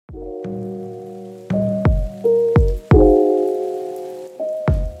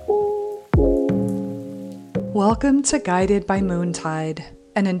Welcome to Guided by Moontide,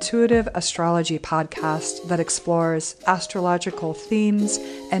 an intuitive astrology podcast that explores astrological themes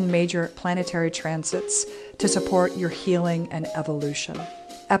and major planetary transits to support your healing and evolution.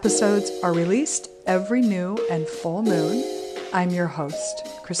 Episodes are released every new and full moon. I'm your host,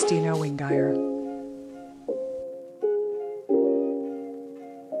 Christina Wingeier.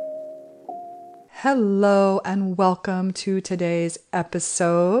 Hello and welcome to today's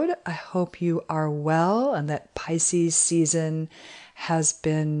episode. I hope you are well and that Pisces season has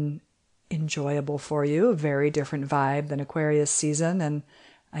been enjoyable for you. A very different vibe than Aquarius season, and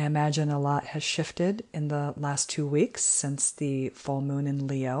I imagine a lot has shifted in the last 2 weeks since the full moon in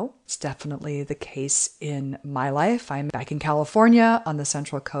Leo. It's definitely the case in my life. I'm back in California on the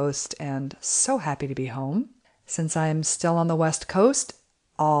Central Coast and so happy to be home. Since I'm still on the West Coast,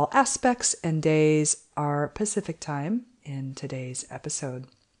 all aspects and days are Pacific time in today's episode.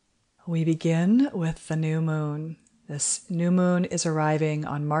 We begin with the new moon. This new moon is arriving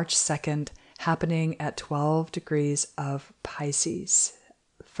on March 2nd, happening at 12 degrees of Pisces.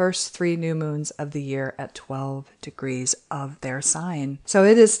 First 3 new moons of the year at 12 degrees of their sign. So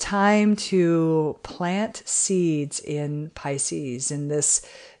it is time to plant seeds in Pisces, in this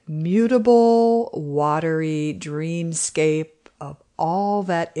mutable, watery dreamscape of all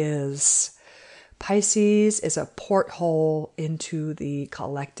that is. Pisces is a porthole into the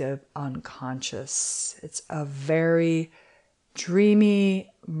collective unconscious. It's a very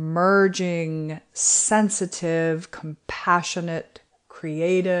dreamy, merging, sensitive, compassionate,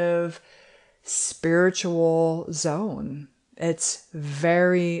 creative, spiritual zone. It's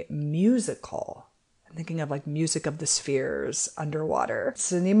very musical. I'm thinking of like music of the spheres underwater.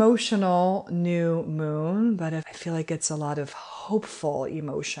 It's an emotional new moon, but I feel like it's a lot of hopeful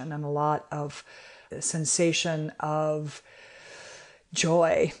emotion and a lot of sensation of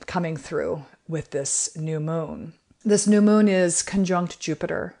joy coming through with this new moon. This new moon is conjunct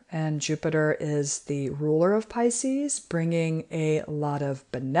Jupiter, and Jupiter is the ruler of Pisces, bringing a lot of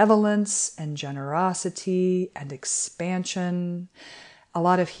benevolence and generosity and expansion, a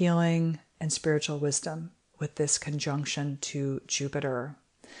lot of healing and spiritual wisdom with this conjunction to Jupiter.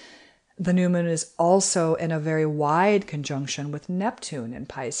 The new moon is also in a very wide conjunction with Neptune in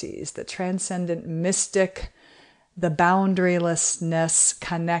Pisces, the transcendent mystic, the boundarylessness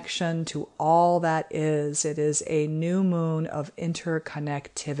connection to all that is. It is a new moon of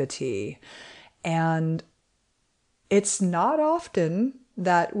interconnectivity. And it's not often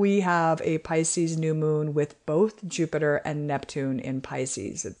that we have a Pisces new moon with both Jupiter and Neptune in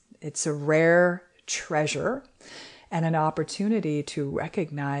Pisces. It's a rare treasure and an opportunity to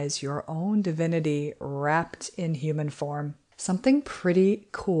recognize your own divinity wrapped in human form. Something pretty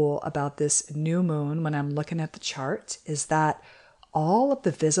cool about this new moon when I'm looking at the chart is that all of the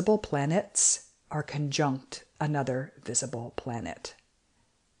visible planets are conjunct another visible planet.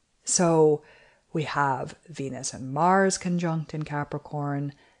 So we have Venus and Mars conjunct in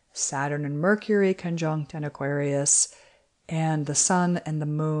Capricorn, Saturn and Mercury conjunct in Aquarius, and the Sun and the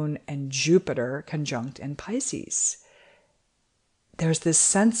Moon and Jupiter conjunct in Pisces. There's this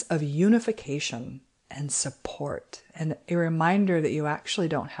sense of unification and support, and a reminder that you actually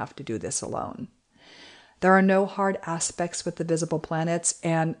don't have to do this alone. There are no hard aspects with the visible planets,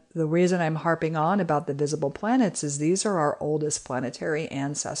 and the reason I'm harping on about the visible planets is these are our oldest planetary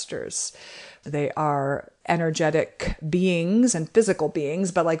ancestors. They are energetic beings and physical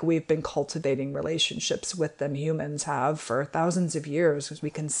beings, but like we've been cultivating relationships with them, humans have, for thousands of years, because we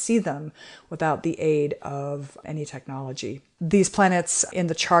can see them without the aid of any technology. These planets in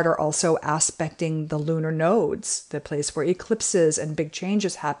the chart are also aspecting the lunar nodes, the place where eclipses and big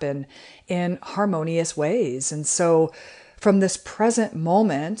changes happen in harmonious ways. And so from this present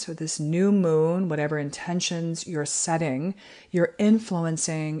moment, or this new moon, whatever intentions you're setting, you're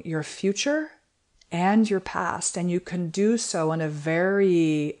influencing your future and your past. And you can do so in a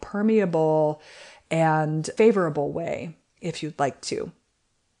very permeable and favorable way if you'd like to.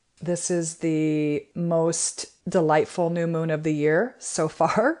 This is the most delightful new moon of the year so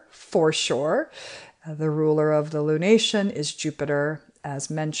far, for sure. The ruler of the lunation is Jupiter,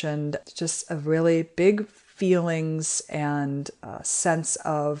 as mentioned. Just a really big feelings and a sense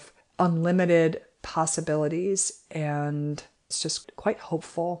of unlimited possibilities, and it's just quite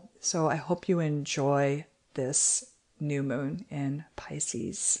hopeful. So I hope you enjoy this new moon in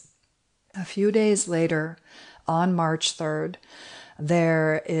Pisces. A few days later, on March 3rd,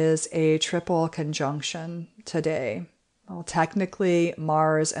 there is a triple conjunction today. Well, technically,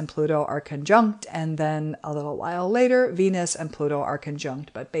 Mars and Pluto are conjunct, and then a little while later, Venus and Pluto are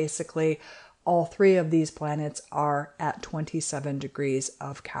conjunct. But basically, all 3 of these planets are at 27 degrees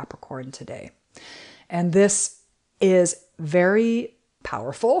of Capricorn today. And this is very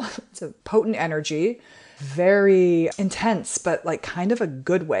powerful. It's a potent energy, very intense, but like kind of a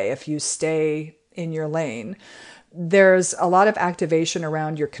good way if you stay in your lane. There's a lot of activation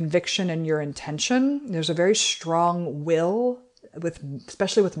around your conviction and your intention. There's a very strong will,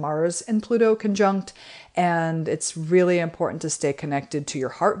 especially with Mars and Pluto conjunct. And it's really important to stay connected to your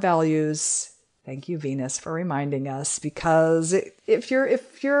heart values. Thank you, Venus, for reminding us, because if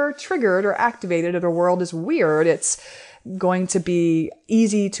you're triggered or activated or the world is weird, it's going to be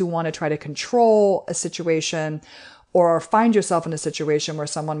easy to want to try to control a situation or find yourself in a situation where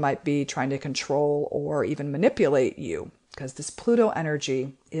someone might be trying to control or even manipulate you, because this Pluto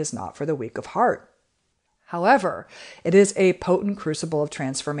energy is not for the weak of heart. However, it is a potent crucible of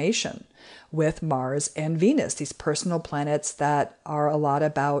transformation with Mars and Venus, these personal planets that are a lot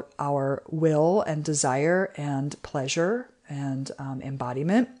about our will and desire and pleasure and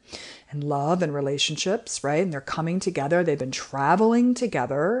embodiment and love and relationships, right? And they're coming together. They've been traveling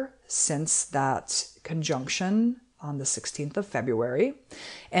together since that conjunction on the 16th of February.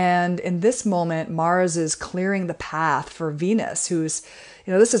 And in this moment, Mars is clearing the path for Venus, who's,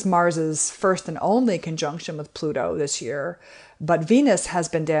 this is Mars's first and only conjunction with Pluto this year. But Venus has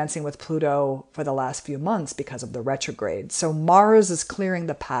been dancing with Pluto for the last few months because of the retrograde. So Mars is clearing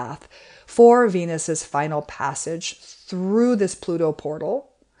the path for Venus's final passage through this Pluto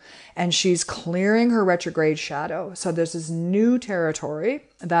portal. And she's clearing her retrograde shadow. So there's this new territory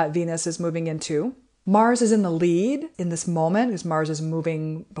that Venus is moving into. Mars is in the lead in this moment because Mars is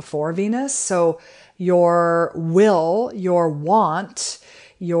moving before Venus. So your will, your want,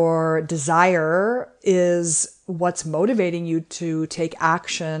 your desire is what's motivating you to take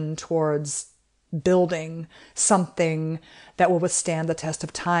action towards building something that will withstand the test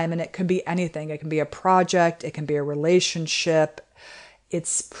of time. And it could be anything. It can be a project. It can be a relationship.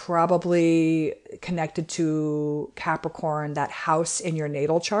 It's probably connected to Capricorn, that house in your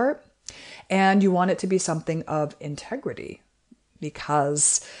natal chart. And you want it to be something of integrity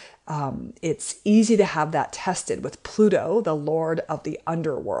because it's easy to have that tested with Pluto, the Lord of the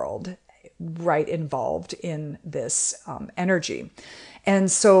underworld, right involved in this energy. And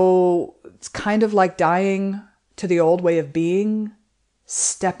so it's kind of like dying to the old way of being,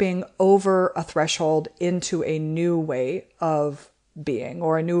 stepping over a threshold into a new way of being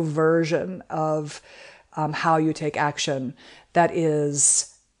or a new version of how you take action that is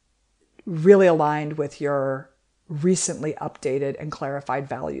really aligned with your recently updated and clarified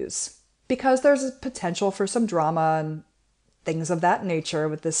values. Because there's a potential for some drama and things of that nature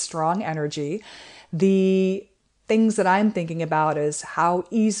with this strong energy. The things that I'm thinking about is how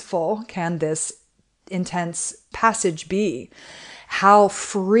easeful can this intense passage be? How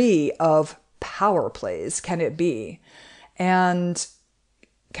free of power plays can it be? And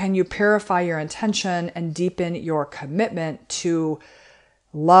can you purify your intention and deepen your commitment to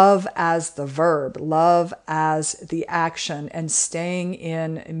love as the verb, love as the action, and staying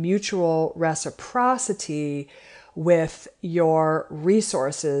in mutual reciprocity with your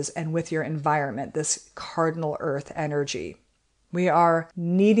resources and with your environment, this cardinal earth energy. We are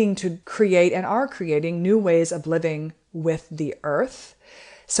needing to create and are creating new ways of living with the earth.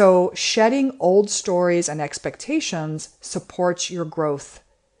 So shedding old stories and expectations supports your growth.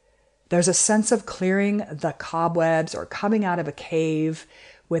 There's a sense of clearing the cobwebs or coming out of a cave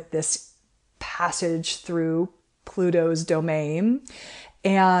with this passage through Pluto's domain.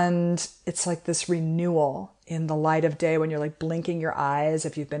 And it's like this renewal in the light of day when you're like blinking your eyes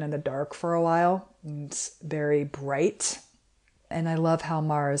if you've been in the dark for a while. It's very bright. And I love how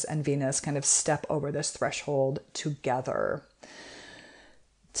Mars and Venus kind of step over this threshold together.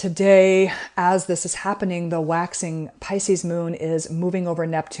 Today, as this is happening, the waxing Pisces moon is moving over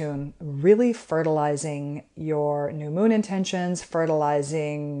Neptune, really fertilizing your new moon intentions,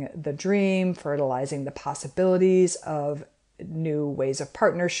 fertilizing the dream, fertilizing the possibilities of new ways of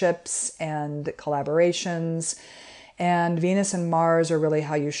partnerships and collaborations. And Venus and Mars are really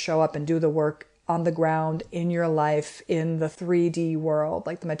how you show up and do the work on the ground in your life in the 3D world,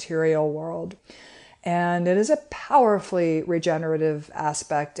 like the material world. And it is a powerfully regenerative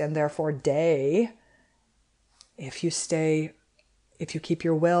aspect and therefore day if you keep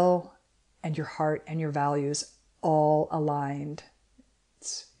your will and your heart and your values all aligned.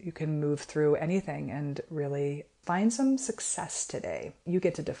 You can move through anything and really find some success today. You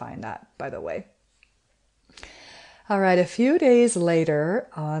get to define that, by the way. All right, a few days later,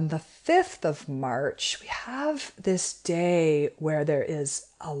 on the 5th of March, we have this day where there is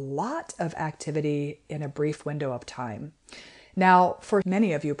a lot of activity in a brief window of time. Now, for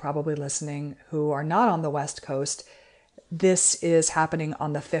many of you probably listening who are not on the West Coast, this is happening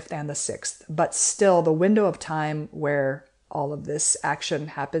on the 5th and the 6th, but still the window of time where all of this action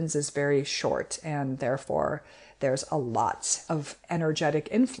happens is very short, and therefore there's a lot of energetic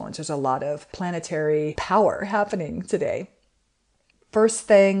influence. There's a lot of planetary power happening today. First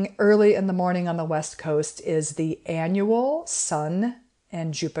thing early in the morning on the West Coast is the annual Sun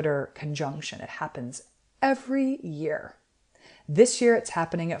and Jupiter conjunction. It happens every year. This year it's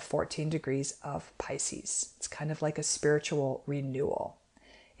happening at 14 degrees of Pisces. It's kind of like a spiritual renewal.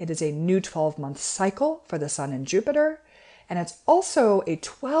 It is a new 12-month cycle for the Sun and Jupiter, and it's also a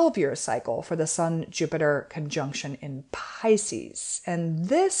 12-year cycle for the Sun-Jupiter conjunction in Pisces. And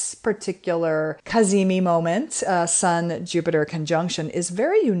this particular Cazimi moment, Sun-Jupiter conjunction, is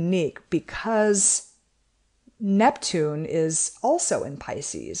very unique because Neptune is also in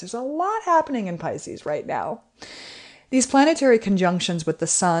Pisces. There's a lot happening in Pisces right now. These planetary conjunctions with the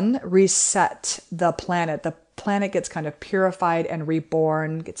Sun reset the planet. The planet gets kind of purified and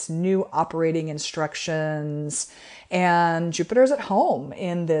reborn, gets new operating instructions, and Jupiter's at home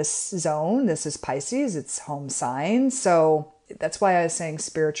in this zone. This is Pisces, it's home sign. So that's why I was saying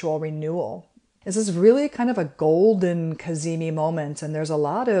spiritual renewal. This is really kind of a golden Cazimi moment, and there's a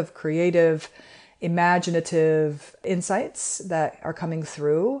lot of creative, imaginative insights that are coming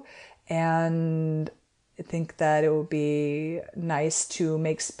through, and I think that it would be nice to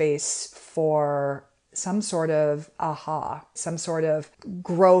make space for some sort of aha, some sort of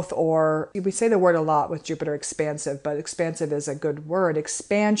growth, or we say the word a lot with Jupiter expansive, but expansive is a good word,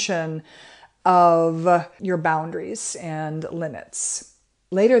 expansion of your boundaries and limits.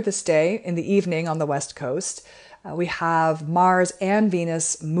 Later this day, in the evening on the West Coast, we have Mars and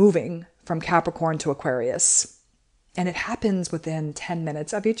Venus moving from Capricorn to Aquarius. And it happens within 10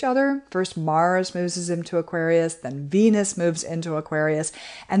 minutes of each other. First, Mars moves into Aquarius, then Venus moves into Aquarius,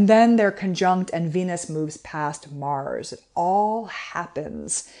 and then they're conjunct and Venus moves past Mars. It all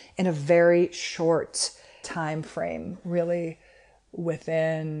happens in a very short time frame, really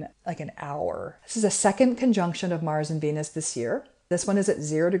within like an hour. This is a second conjunction of Mars and Venus this year. This one is at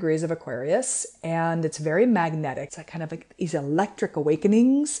 0 degrees of Aquarius, and it's very magnetic. It's like kind of like these electric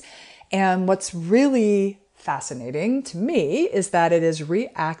awakenings. And what's really fascinating to me is that it is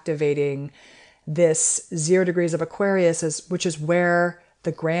reactivating this 0 degrees of Aquarius, which is where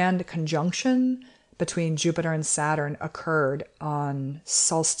the grand conjunction between Jupiter and Saturn occurred on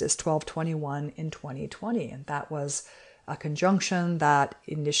solstice 12/21 in 2020. And that was a conjunction that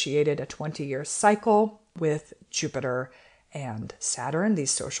initiated a 20-year cycle with Jupiter and Saturn, these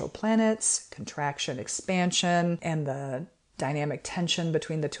social planets, contraction, expansion, and the dynamic tension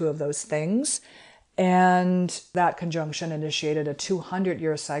between the two of those things. And that conjunction initiated a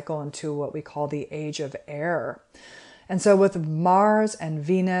 200-year cycle into what we call the Age of Air. And so with Mars and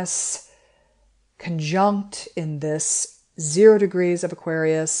Venus conjunct in this 0 degrees of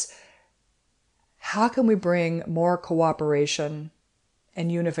Aquarius, how can we bring more cooperation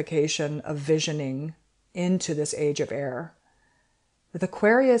and unification of visioning into this Age of Air? With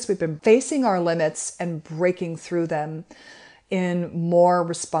Aquarius, we've been facing our limits and breaking through them in more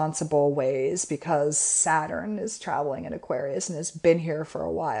responsible ways because Saturn is traveling in Aquarius and has been here for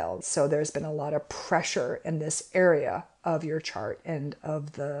a while. So there's been a lot of pressure in this area of your chart and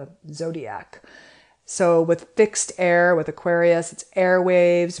of the zodiac. So with fixed air, with Aquarius, it's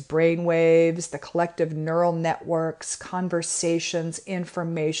airwaves, brain waves, the collective neural networks, conversations,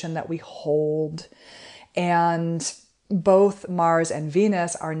 information that we hold. And both Mars and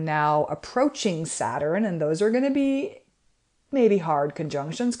Venus are now approaching Saturn, and those are going to be maybe hard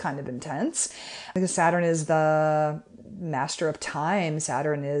conjunctions, kind of intense. Because Saturn is the master of time.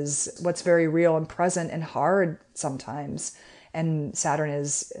 Saturn is what's very real and present and hard sometimes. And Saturn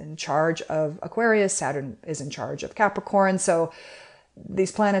is in charge of Aquarius. Saturn is in charge of Capricorn. So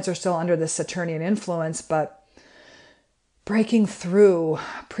these planets are still under this Saturnian influence, but breaking through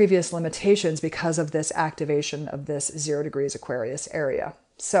previous limitations because of this activation of this 0 degrees Aquarius area.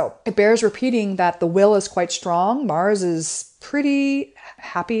 So it bears repeating that the will is quite strong. Mars is pretty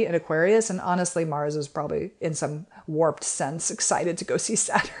happy in Aquarius, and honestly, Mars is probably in some warped sense excited to go see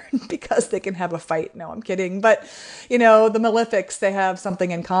Saturn because they can have a fight. No, I'm kidding. But, you know, the malefics, they have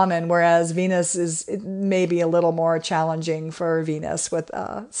something in common, whereas Venus is maybe a little more challenging for Venus with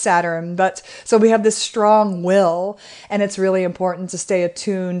Saturn. But so we have this strong will, and it's really important to stay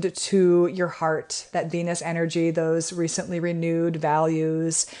attuned to your heart, that Venus energy, those recently renewed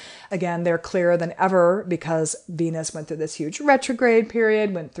values. Again, they're clearer than ever because Venus went through this huge retrograde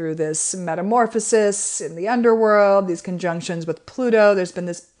period, went through this metamorphosis in the underworld, these conjunctions with Pluto. There's been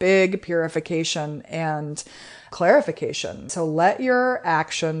this big purification and clarification. So let your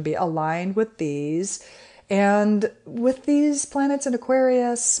action be aligned with these And with these planets in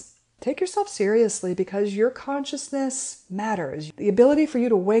Aquarius, take yourself seriously because your consciousness matters. The ability for you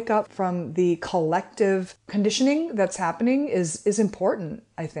to wake up from the collective conditioning that's happening is important,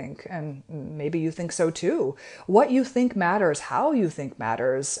 I think. And maybe you think so too. What you think matters, how you think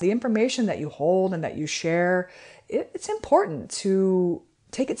matters, the information that you hold and that you share, it's important to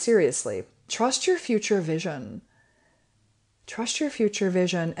take it seriously. Trust your future vision. Trust your future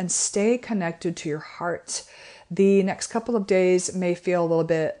vision and stay connected to your heart. The next couple of days may feel a little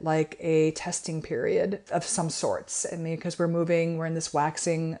bit like a testing period of some sorts. I mean, because we're in this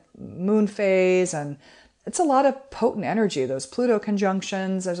waxing moon phase, and it's a lot of potent energy, those Pluto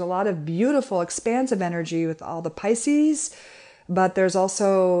conjunctions. There's a lot of beautiful, expansive energy with all the Pisces, but there's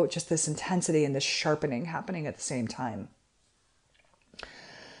also just this intensity and this sharpening happening at the same time.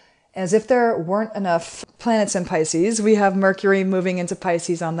 As if there weren't enough planets in Pisces, we have Mercury moving into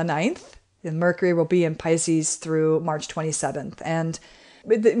Pisces on the 9th. And Mercury will be in Pisces through March 27th. And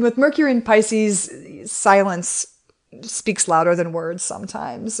with Mercury in Pisces, silence speaks louder than words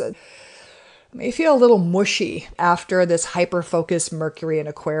sometimes. It may feel a little mushy after this hyper-focused Mercury in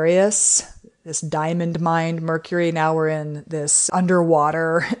Aquarius, this diamond mind Mercury. Now we're in this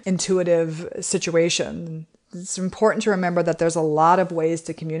underwater intuitive situation. It's important to remember that there's a lot of ways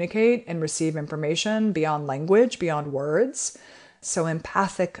to communicate and receive information beyond language, beyond words. So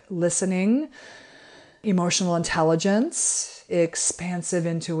empathic listening, emotional intelligence, expansive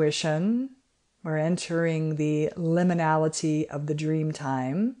intuition. We're entering the liminality of the dream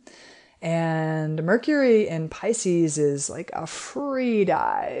time. And Mercury in Pisces is like a free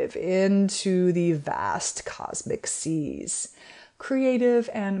dive into the vast cosmic seas. Creative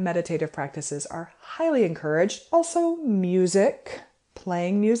and meditative practices are highly encouraged. Also music,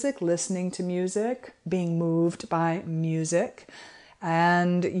 playing music, listening to music, being moved by music.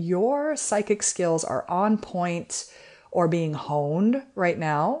 And your psychic skills are on point or being honed right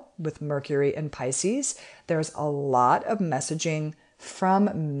now with Mercury in Pisces. There's a lot of messaging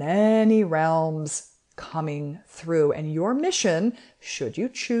from many realms coming through. And your mission, should you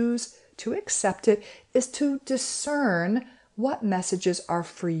choose to accept it, is to discern what messages are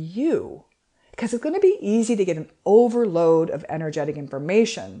for you. Because it's going to be easy to get an overload of energetic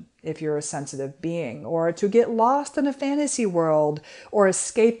information if you're a sensitive being, or to get lost in a fantasy world or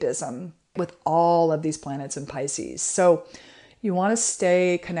escapism with all of these planets in Pisces. So you want to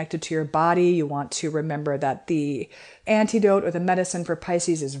stay connected to your body. You want to remember that the antidote or the medicine for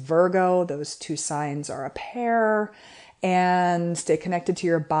Pisces is Virgo. Those two signs are a pair. And stay connected to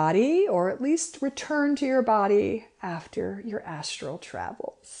your body, or at least return to your body after your astral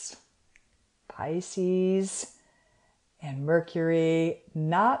travels. Pisces and Mercury,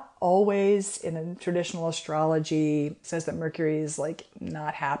 not always in a traditional astrology, says that Mercury is like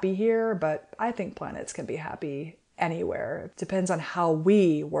not happy here, but I think planets can be happy anywhere. It depends on how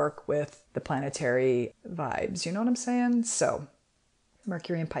we work with the planetary vibes. You know what I'm saying? So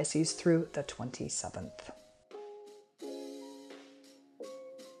Mercury and Pisces through the 27th.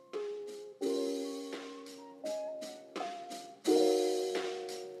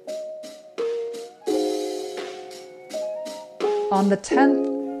 On the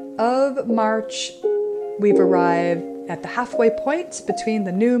 10th of March, we've arrived at the halfway point between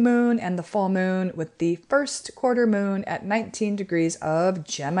the new moon and the full moon, with the first quarter moon at 19 degrees of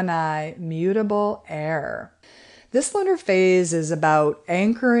Gemini, mutable air. This lunar phase is about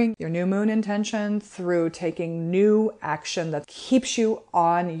anchoring your new moon intention through taking new action that keeps you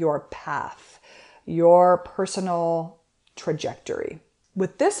on your path, your personal trajectory.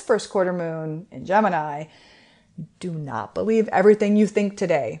 With this first quarter moon in Gemini, do not believe everything you think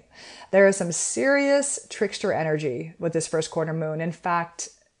today. There is some serious trickster energy with this first quarter moon. In fact,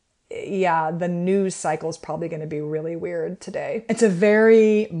 the news cycle is probably going to be really weird today. It's a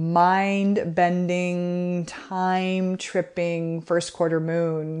very mind-bending, time-tripping first quarter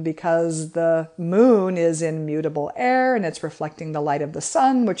moon because the moon is in mutable air and it's reflecting the light of the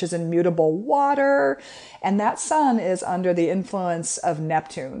sun, which is in mutable water. And that sun is under the influence of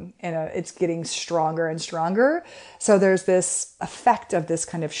Neptune, and it's getting stronger and stronger. So there's this effect of this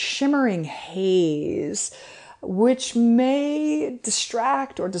kind of shimmering haze, which may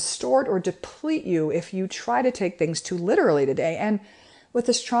distract or distort or deplete you if you try to take things too literally today. And with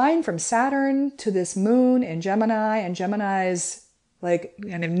this trine from Saturn to this moon in Gemini, and Gemini's like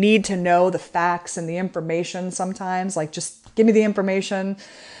kind of need to know the facts and the information sometimes, like just give me the information.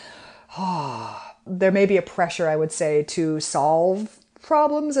 There may be a pressure, I would say, to solve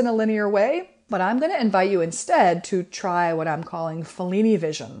problems in a linear way, but I'm going to invite you instead to try what I'm calling Fellini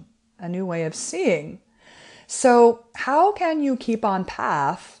vision, a new way of seeing. So how can you keep on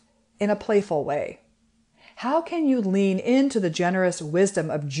path in a playful way? How can you lean into the generous wisdom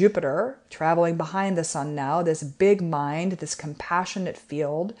of Jupiter, traveling behind the sun now, this big mind, this compassionate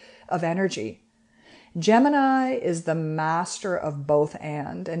field of energy? Gemini is the master of both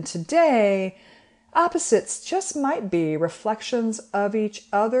and today, opposites just might be reflections of each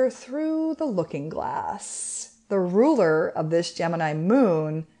other through the looking glass. The ruler of this Gemini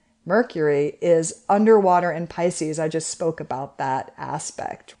moon, Mercury, is underwater in Pisces. I just spoke about that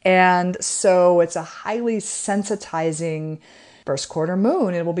aspect. And so it's a highly sensitizing first quarter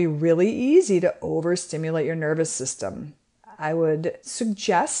moon. It will be really easy to overstimulate your nervous system. I would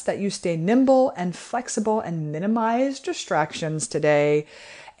suggest that you stay nimble and flexible and minimize distractions today.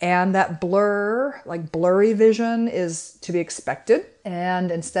 And that blurry vision is to be expected.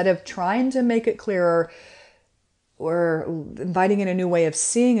 And instead of trying to make it clearer, we're inviting in a new way of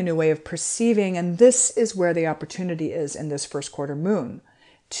seeing, a new way of perceiving. And this is where the opportunity is in this first quarter moon,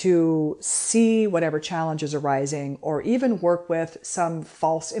 to see whatever challenge is arising, or even work with some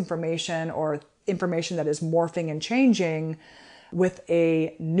false information or information that is morphing and changing with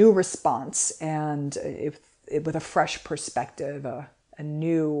a new response and with a fresh perspective, a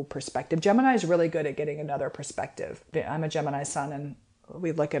new perspective. Gemini is really good at getting another perspective. I'm a Gemini sun and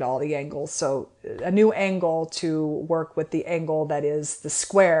we look at all the angles. So a new angle to work with the angle that is the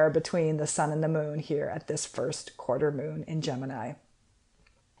square between the sun and the moon here at this first quarter moon in Gemini.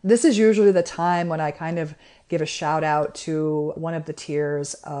 This is usually the time when I kind of give a shout out to one of the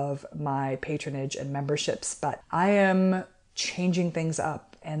tiers of my patronage and memberships, but I am changing things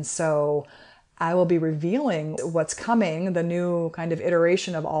up. And so I will be revealing what's coming, the new kind of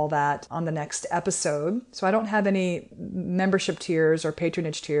iteration of all that on the next episode. So I don't have any membership tiers or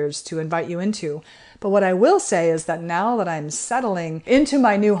patronage tiers to invite you into. But what I will say is that now that I'm settling into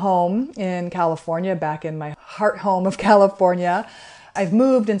my new home in California, back in my heart home of California, I've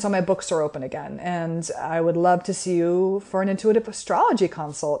moved and so my books are open again. And I would love to see you for an intuitive astrology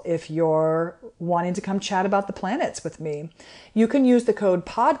consult if you're wanting to come chat about the planets with me. You can use the code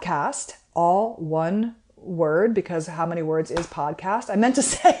PODCAST, all one word, because how many words is podcast? I meant to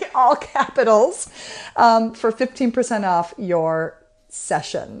say all capitals, for 15% off your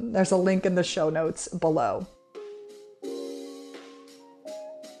session. There's a link in the show notes below.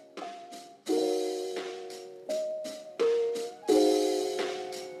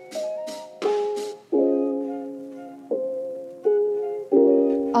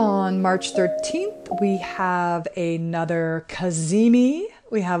 On March 13th, we have another Cazimi.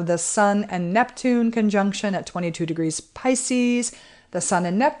 We have the Sun and Neptune conjunction at 22 degrees Pisces. The Sun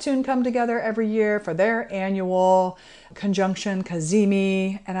and Neptune come together every year for their annual conjunction,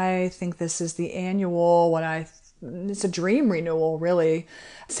 Cazimi. And I think this is the annual it's a dream renewal, really.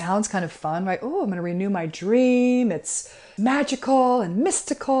 Sounds kind of fun, right? Oh, I'm going to renew my dream. It's magical and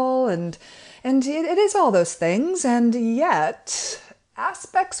mystical and it is all those things. And yet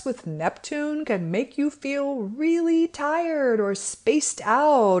aspects with Neptune can make you feel really tired or spaced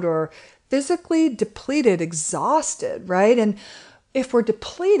out or physically depleted, exhausted, right? And if we're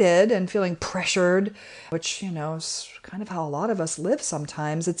depleted and feeling pressured, which, is kind of how a lot of us live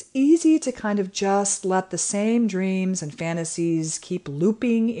sometimes, it's easy to kind of just let the same dreams and fantasies keep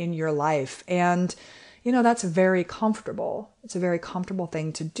looping in your life. And, that's very comfortable. It's a very comfortable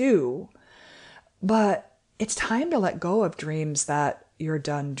thing to do. But it's time to let go of dreams that you're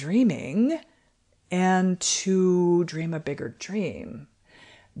done dreaming and to dream a bigger dream.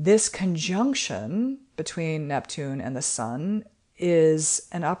 This conjunction between Neptune and the Sun is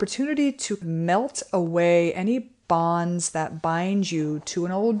an opportunity to melt away any bonds that bind you to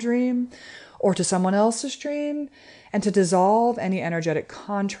an old dream or to someone else's dream, and to dissolve any energetic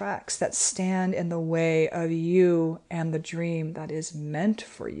contracts that stand in the way of you and the dream that is meant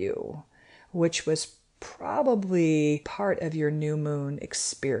for you, which was probably part of your new moon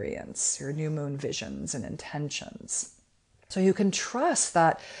experience, your new moon visions and intentions. So you can trust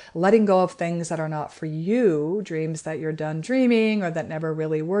that letting go of things that are not for you, dreams that you're done dreaming or that never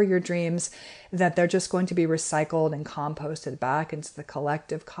really were your dreams, that they're just going to be recycled and composted back into the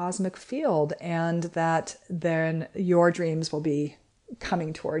collective cosmic field, and that then your dreams will be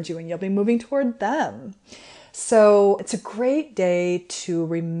coming towards you and you'll be moving toward them. So it's a great day to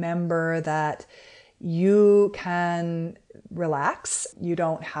remember that you can relax. You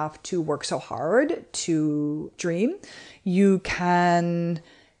don't have to work so hard to dream. You can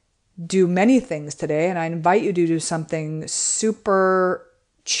do many things today, and I invite you to do something super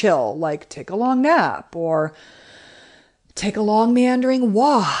chill, like take a long nap or take a long meandering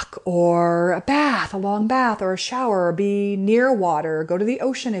walk or a long bath or a shower, or be near water. Go to the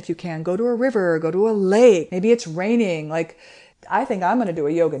ocean if you can. Go to a river, go to a lake. Maybe it's raining. I think I'm going to do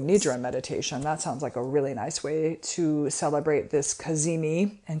a yoga nidra meditation. That sounds like a really nice way to celebrate this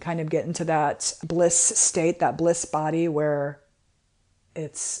Kazemi and kind of get into that bliss state, that bliss body where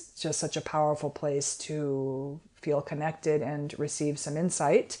it's just such a powerful place to feel connected and receive some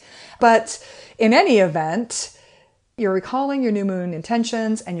insight. But in any event, you're recalling your new moon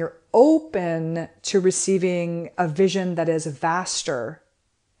intentions and you're open to receiving a vision that is vaster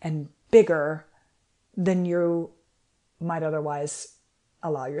and bigger than you might otherwise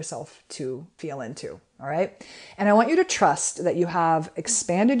allow yourself to feel into. All right. And I want you to trust that you have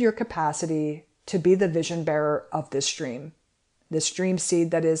expanded your capacity to be the vision bearer of this dream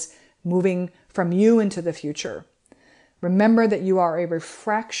seed that is moving from you into the future. Remember that you are a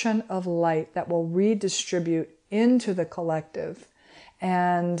refraction of light that will redistribute into the collective.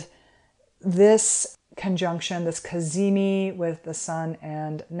 And this conjunction, this Kazemi with the Sun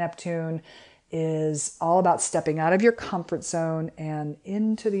and Neptune, is all about stepping out of your comfort zone and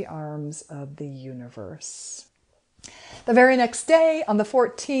into the arms of the universe. The very next day, on the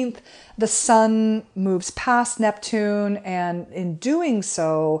 14th, the Sun moves past Neptune, and in doing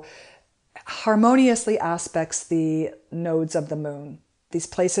so, harmoniously aspects the nodes of the moon. These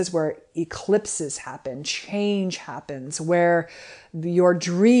places where eclipses happen, change happens, where your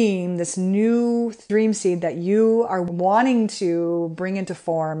dream, this new dream seed that you are wanting to bring into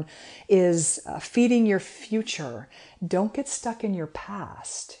form, is feeding your future. Don't get stuck in your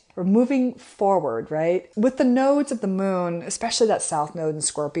past. We're moving forward, right? With the nodes of the moon, especially that south node in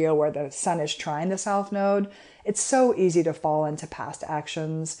Scorpio where the Sun is trine the south node, it's so easy to fall into past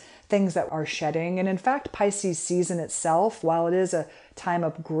actions, things that are shedding. And in fact, Pisces season itself, while it is a time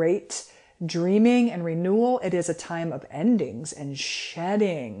of great dreaming and renewal, it is a time of endings and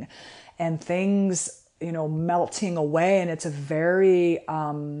shedding and things, melting away. And it's a very,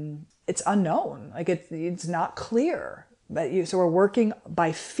 it's unknown. Like it's not clear. So we're working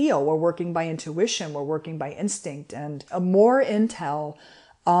by feel, we're working by intuition, we're working by instinct, and more intel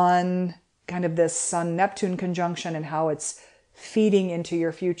on kind of this Sun-Neptune conjunction and how it's feeding into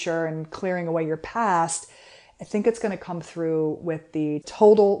your future and clearing away your past. I think it's going to come through with the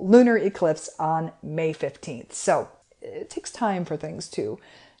total lunar eclipse on May 15th. So it takes time for things to,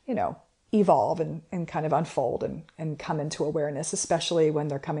 evolve and kind of unfold and come into awareness, especially when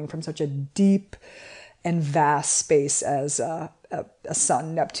they're coming from such a deep and vast space as a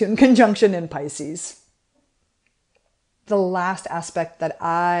Sun-Neptune conjunction in Pisces. The last aspect that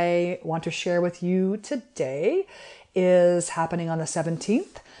I want to share with you today is happening on the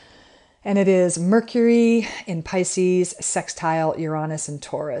 17th. And it is Mercury in Pisces, sextile Uranus and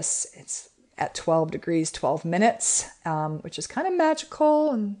Taurus. It's at 12 degrees, 12 minutes, which is kind of magical.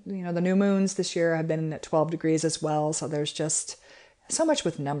 And, the new moons this year have been at 12 degrees as well. So there's just so much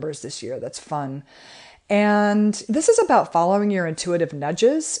with numbers this year that's fun. And this is about following your intuitive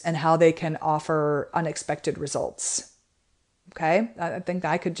nudges and how they can offer unexpected results. Okay? I think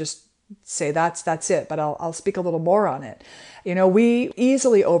I could just say that's it, but I'll speak a little more on it. We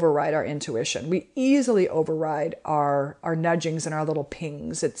easily override our intuition. We easily override our nudgings and our little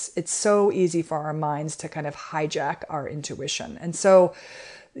pings. It's so easy for our minds to kind of hijack our intuition. And so,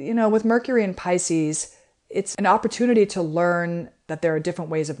 with Mercury in Pisces, it's an opportunity to learn that there are different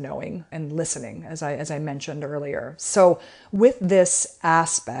ways of knowing and listening, as I mentioned earlier. So with this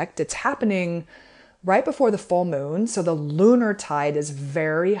aspect, it's happening right before the full moon. So the lunar tide is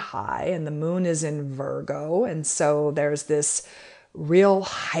very high and the moon is in Virgo. And so there's this real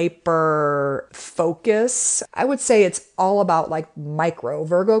hyper focus. I would say it's all about like micro.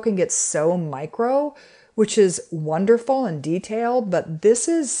 Virgo can get so micro, which is wonderful and detailed, but this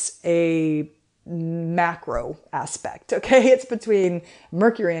is a macro aspect. Okay. It's between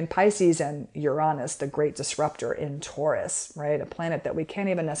Mercury in Pisces and Uranus, the great disruptor in Taurus, right? A planet that we can't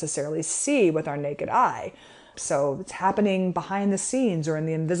even necessarily see with our naked eye. So it's happening behind the scenes or in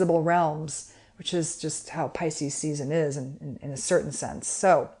the invisible realms, which is just how Pisces season is in a certain sense.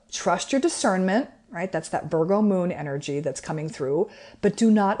 So trust your discernment, right? That's that Virgo moon energy that's coming through, but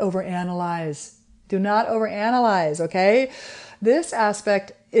do not overanalyze. Do not overanalyze. Okay. This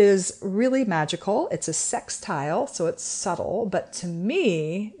aspect is really magical. It's a sextile, so it's subtle. But to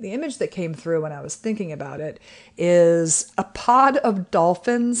me, the image that came through when I was thinking about it is a pod of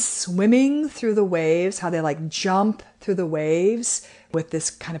dolphins swimming through the waves, how they like jump through the waves with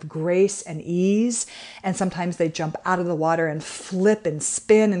this kind of grace and ease. And sometimes they jump out of the water and flip and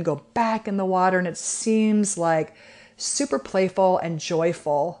spin and go back in the water. And it seems like super playful and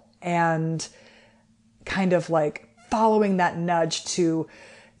joyful and kind of like following that nudge to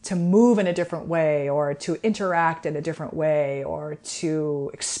to move in a different way, or to interact in a different way, or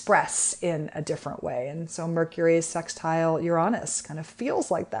to express in a different way. And so Mercury sextile Uranus kind of feels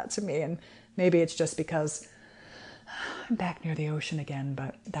like that to me. And maybe it's just because I'm back near the ocean again,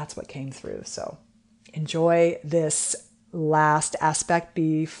 but that's what came through. So enjoy this last aspect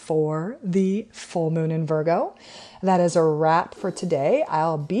before the full moon in Virgo. That is a wrap for today.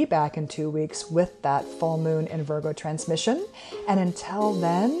 I'll be back in 2 weeks with that full moon in Virgo transmission. And until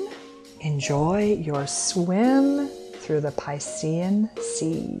then, enjoy your swim through the Piscean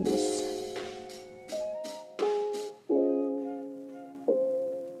seas.